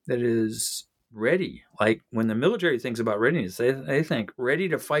 that is ready. Like when the military thinks about readiness, they think ready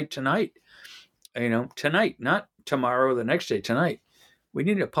to fight tonight. Tonight, not tomorrow, the next day, tonight. We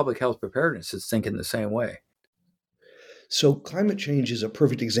need a public health preparedness that's thinking the same way. So climate change is a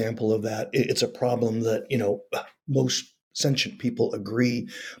perfect example of that. It's a problem that, most sentient people agree.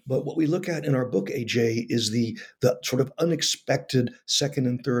 But what we look at in our book, AJ, is the sort of unexpected second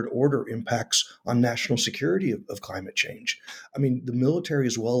and third order impacts on national security of climate change. I mean, the military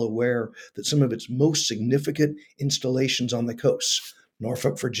is well aware that some of its most significant installations on the coasts,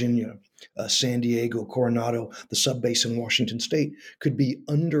 Norfolk, Virginia, San Diego, Coronado, the subbase in Washington state, could be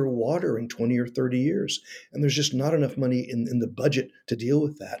underwater in 20 or 30 years. And there's just not enough money in the budget to deal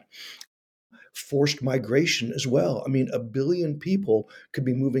with that. Forced migration as well. I mean, 1 billion people could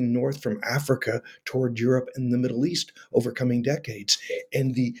be moving north from Africa toward Europe and the Middle East over coming decades.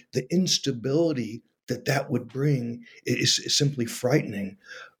 And the instability that would bring is simply frightening.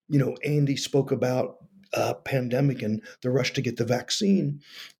 Andy spoke about pandemic and the rush to get the vaccine,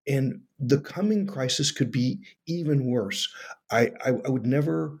 and the coming crisis could be even worse. I would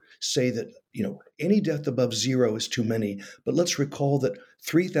never say that any death above zero is too many, but let's recall that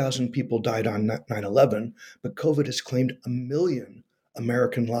 3,000 people died on 9/11, but COVID has claimed 1 million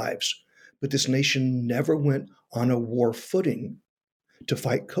American lives. But this nation never went on a war footing to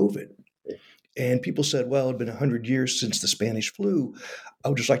fight COVID. And people said, well, it had been 100 years since the Spanish flu. I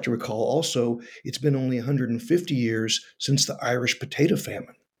would just like to recall also, it's been only 150 years since the Irish potato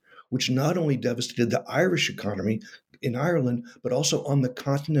famine, which not only devastated the Irish economy in Ireland, but also on the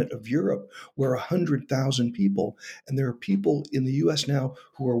continent of Europe, where 100,000 people, and there are people in the US now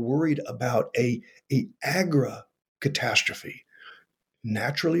who are worried about a agri catastrophe,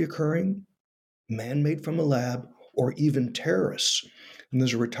 naturally occurring, man-made from a lab, or even terrorists. And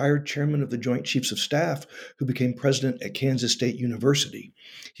there's a retired chairman of the Joint Chiefs of Staff who became president at Kansas State University.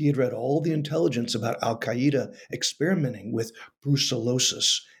 He had read all the intelligence about Al Qaeda experimenting with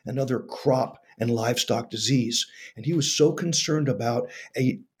brucellosis and other crop and livestock disease. And he was so concerned about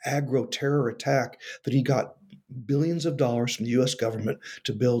a agro-terror attack that he got billions of dollars from the U.S. government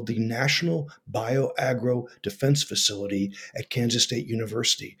to build the National Bioagro Defense Facility at Kansas State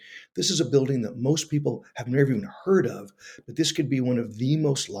University. This is a building that most people have never even heard of, but this could be one of the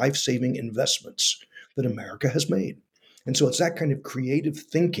most life-saving investments that America has made. And so it's that kind of creative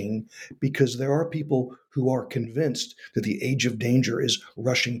thinking, because there are people who are convinced that the age of danger is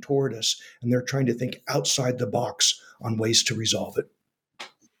rushing toward us, and they're trying to think outside the box on ways to resolve it.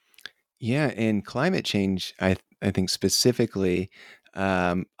 Yeah, and climate change, I think specifically,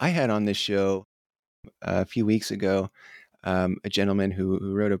 I had on this show a few weeks ago a gentleman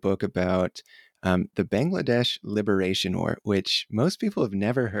who wrote a book about the Bangladesh Liberation War, which most people have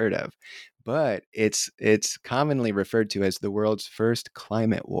never heard of, but it's commonly referred to as the world's first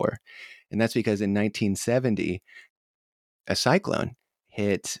climate war. And that's because in 1970, a cyclone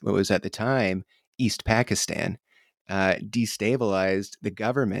hit what was at the time East Pakistan, destabilized the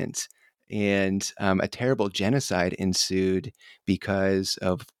government, and a terrible genocide ensued because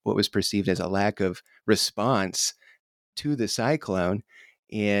of what was perceived as a lack of response to the cyclone,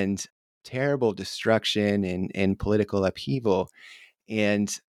 and terrible destruction and political upheaval.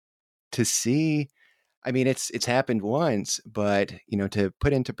 And to see, I mean, it's happened once, but to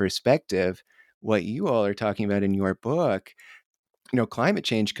put into perspective what you all are talking about in your book, climate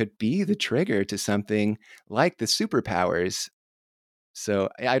change could be the trigger to something like the superpowers. So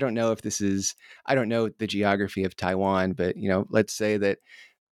I don't know if I don't know the geography of Taiwan, but let's say that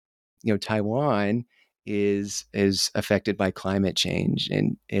Taiwan is affected by climate change,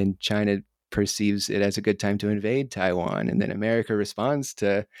 and China perceives it as a good time to invade Taiwan, and then America responds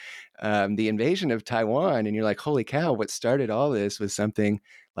to the invasion of Taiwan, and you're like, holy cow, what started all this was something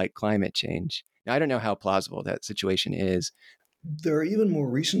like climate change. Now, I don't know how plausible that situation is. There are even more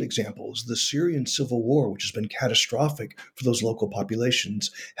recent examples. The Syrian civil war, which has been catastrophic for those local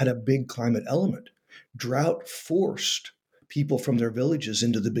populations, had a big climate element. Drought forced people from their villages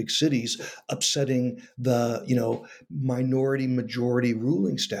into the big cities, upsetting the minority majority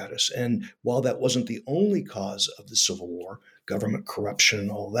ruling status. And while that wasn't the only cause of the civil war, government corruption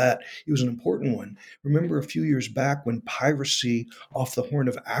and all that, it was an important one. Remember a few years back when piracy off the Horn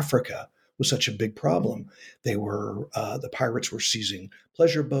of Africa was such a big problem. The pirates were seizing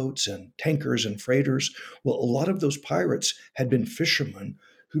pleasure boats and tankers and freighters. Well, a lot of those pirates had been fishermen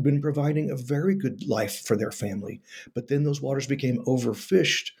who'd been providing a very good life for their family. But then those waters became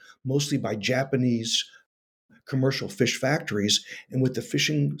overfished, mostly by Japanese commercial fish factories. And with the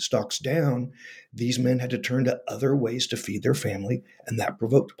fishing stocks down, these men had to turn to other ways to feed their family. And that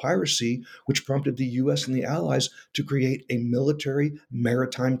provoked piracy, which prompted the US and the Allies to create a military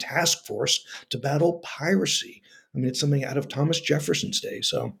maritime task force to battle piracy. I mean, it's something out of Thomas Jefferson's day.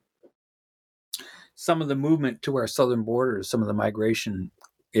 So some of the movement to our southern borders, some of the migration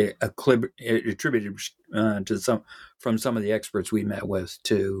attributed to some of the experts we met with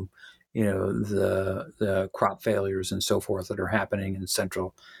to the crop failures and so forth that are happening in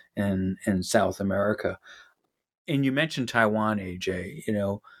Central and South America. And you mentioned Taiwan, AJ.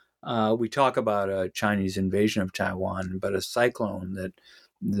 We talk about a Chinese invasion of Taiwan, but a cyclone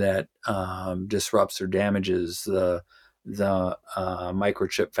that disrupts or damages the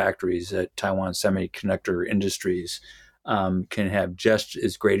microchip factories at Taiwan Semiconductor Industries can have just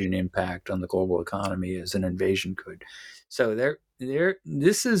as great an impact on the global economy as an invasion could. So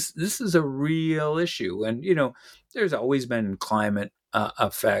this is a real issue, and there's always been climate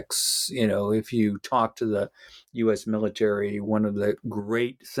effects. If you talk to the U.S. military, one of the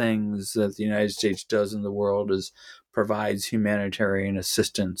great things that the United States does in the world is provides humanitarian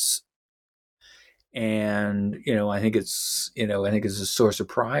assistance. And I think it's a source of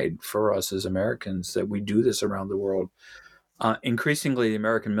pride for us as Americans that we do this around the world. Increasingly, the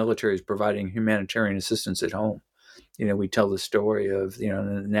American military is providing humanitarian assistance at home. We tell the story of the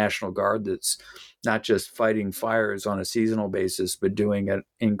National Guard that's not just fighting fires on a seasonal basis, but doing it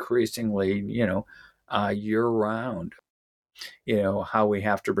increasingly, year round. How we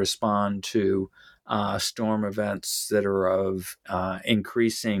have to respond to storm events that are of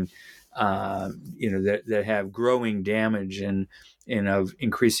increasing, that have growing damage and of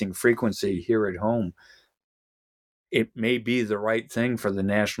increasing frequency here at home. It may be the right thing for the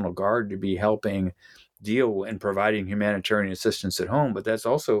National Guard to be helping deal and providing humanitarian assistance at home, but that's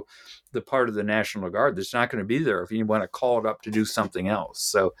also the part of the National Guard that's not going to be there if you want to call it up to do something else.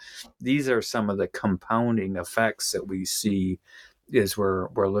 So these are some of the compounding effects that we see as we're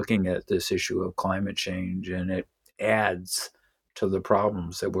looking at this issue of climate change, and it adds to the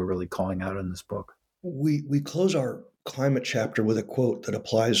problems that we're really calling out in this book. We close our climate chapter with a quote that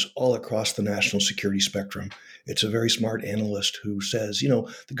applies all across the national security spectrum. It's a very smart analyst who says,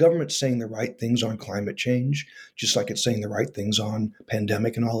 the government's saying the right things on climate change, just like it's saying the right things on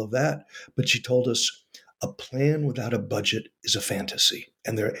pandemic and all of that. But she told us a plan without a budget is a fantasy.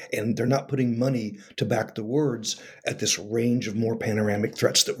 And they're not putting money to back the words at this range of more panoramic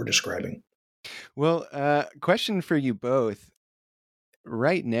threats that we're describing. Well, question for you both.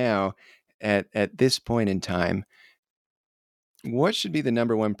 Right now, at this point in time, what should be the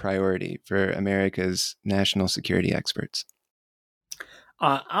number one priority for America's national security experts?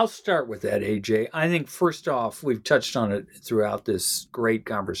 I'll start with that, AJ. I think first off, we've touched on it throughout this great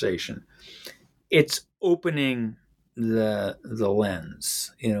conversation. It's opening the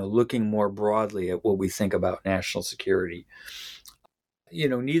lens, looking more broadly at what we think about national security.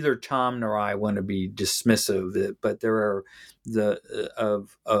 Neither Thom nor I want to be dismissive of it, but there are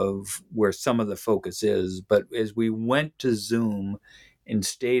of where some of the focus is. But as we went to Zoom and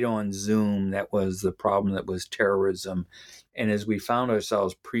stayed on Zoom, that was the problem, that was terrorism. And as we found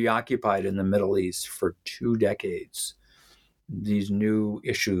ourselves preoccupied in the Middle East for 2 decades, these new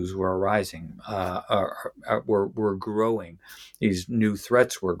issues were arising, were growing. These new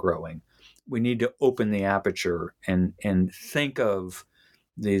threats were growing. We need to open the aperture and think of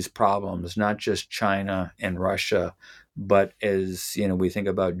these problems, not just China and Russia, but as we think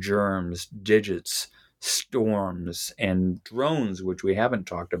about germs, digits, storms, and drones, which we haven't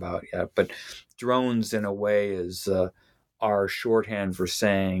talked about yet. But drones, in a way, is our shorthand for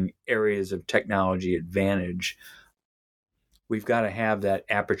saying areas of technology advantage. We've got to have that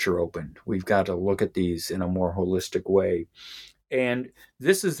aperture open. We've got to look at these in a more holistic way. And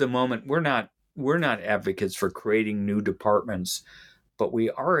this is the moment. We're not advocates for creating new departments, but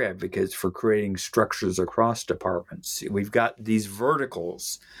we are advocates for creating structures across departments. We've got these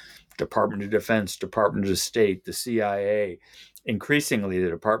verticals: Department of Defense, Department of State, the CIA, increasingly the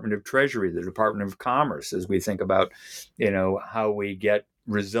Department of Treasury, the Department of Commerce, as we think about, how we get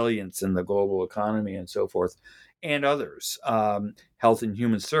resilience in the global economy and so forth, and others, Health and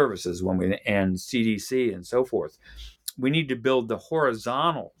Human Services, and CDC and so forth. We need to build the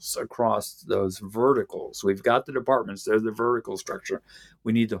horizontals across those verticals. We've got the departments, they're the vertical structure.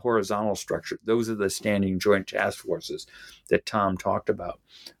 We need the horizontal structure. Those are the standing joint task forces that Thom talked about.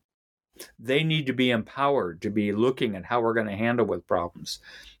 They need to be empowered to be looking at how we're going to handle with problems.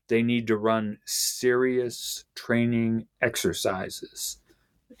 They need to run serious training exercises,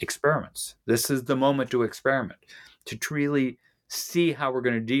 experiments. This is the moment to experiment, to really see how we're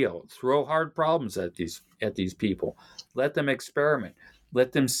going to deal. Throw hard problems at these people. Let them experiment.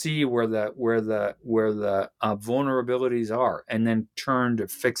 Let them see where the vulnerabilities are, and then turn to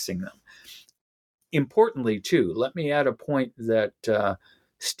fixing them. Importantly, too, let me add a point that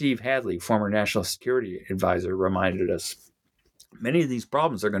Steve Hadley, former National Security Advisor, reminded us. Many of these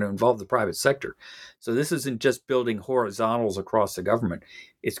problems are going to involve the private sector. So this isn't just building horizontals across the government.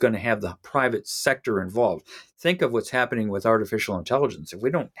 It's going to have the private sector involved. Think of what's happening with artificial intelligence. If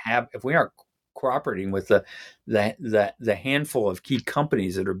we aren't cooperating with the handful of key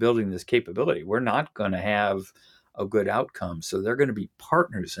companies that are building this capability, we're not going to have a good outcome. So they're going to be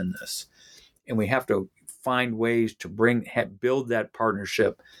partners in this. And we have to find ways to build that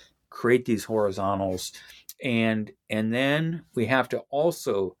partnership, create these horizontals. And then we have to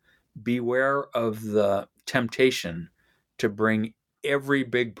also beware of the temptation to bring every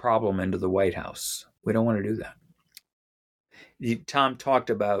big problem into the White House. We don't want to do that. Thom talked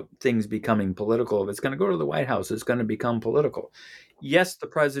about things becoming political. If it's going to go to the White House, it's going to become political. Yes, the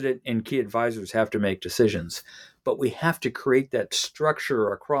president and key advisors have to make decisions, but we have to create that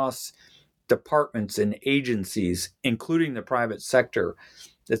structure across departments and agencies, including the private sector,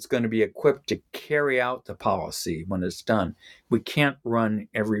 that's going to be equipped to carry out the policy when it's done. We can't run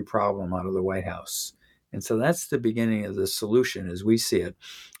every problem out of the White House. And so that's the beginning of the solution as we see it.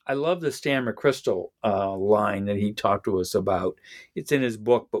 I love the Stan McChrystal line that he talked to us about. It's in his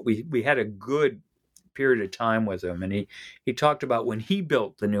book, but we had a good period of time with him. And he talked about when he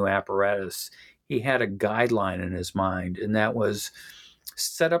built the new apparatus, he had a guideline in his mind, and that was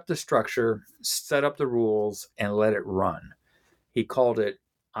set up the structure, set up the rules, and let it run. He called it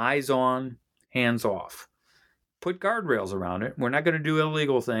eyes on, hands off. Put guardrails around it. We're not going to do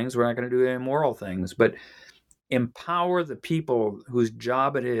illegal things. We're not going to do immoral things, but empower the people whose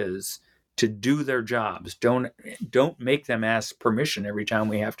job it is to do their jobs. Don't make them ask permission every time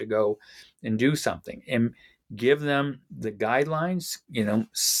we have to go and do something. And give them the guidelines,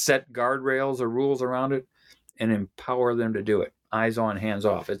 set guardrails or rules around it, and empower them to do it. Eyes on, hands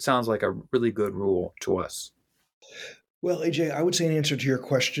off. It sounds like a really good rule to us. Well, AJ, I would say in answer to your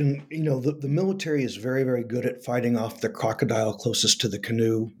question, the military is very, very good at fighting off the crocodile closest to the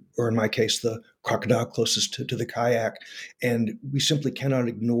canoe, or in my case, the crocodile closest to the kayak. And we simply cannot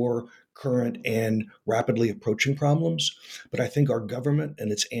ignore current and rapidly approaching problems. But I think our government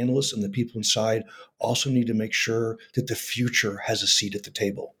and its analysts and the people inside also need to make sure that the future has a seat at the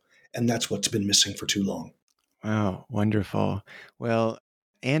table. And that's what's been missing for too long. Wow, wonderful. Well,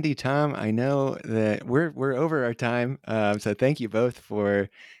 Andy, Thom, I know that we're over our time, so thank you both for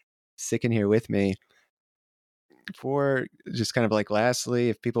sticking here with me. For just kind of like lastly,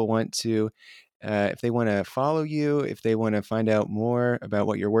 if people want to if they want to follow you, if they want to find out more about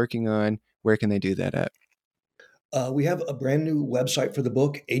what you're working on, where can they do that at? We have a brand new website for the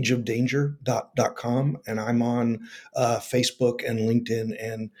book, ageofdanger.com, and I'm on Facebook and LinkedIn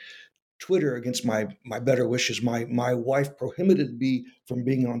and Twitter against my better wishes. My wife prohibited me from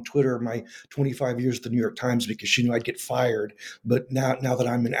being on Twitter my 25 years at the New York Times because she knew I'd get fired. But now that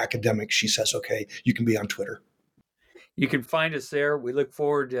I'm an academic, she says, okay, you can be on Twitter. You can find us there. We look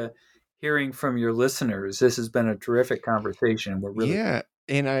forward to hearing from your listeners. This has been a terrific conversation. We're really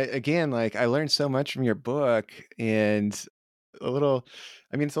And I learned so much from your book, and it's a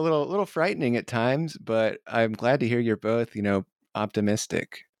little frightening at times, but I'm glad to hear you're both,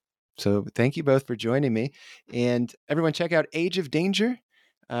 optimistic. So thank you both for joining me. And everyone, check out Age of Danger.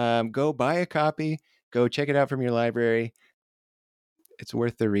 Go buy a copy. Go check it out from your library. It's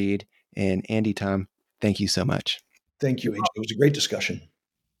worth the read. And Andy, Thom, thank you so much. Thank you, AJ. It was a great discussion.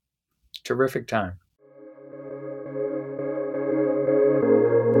 terrific time.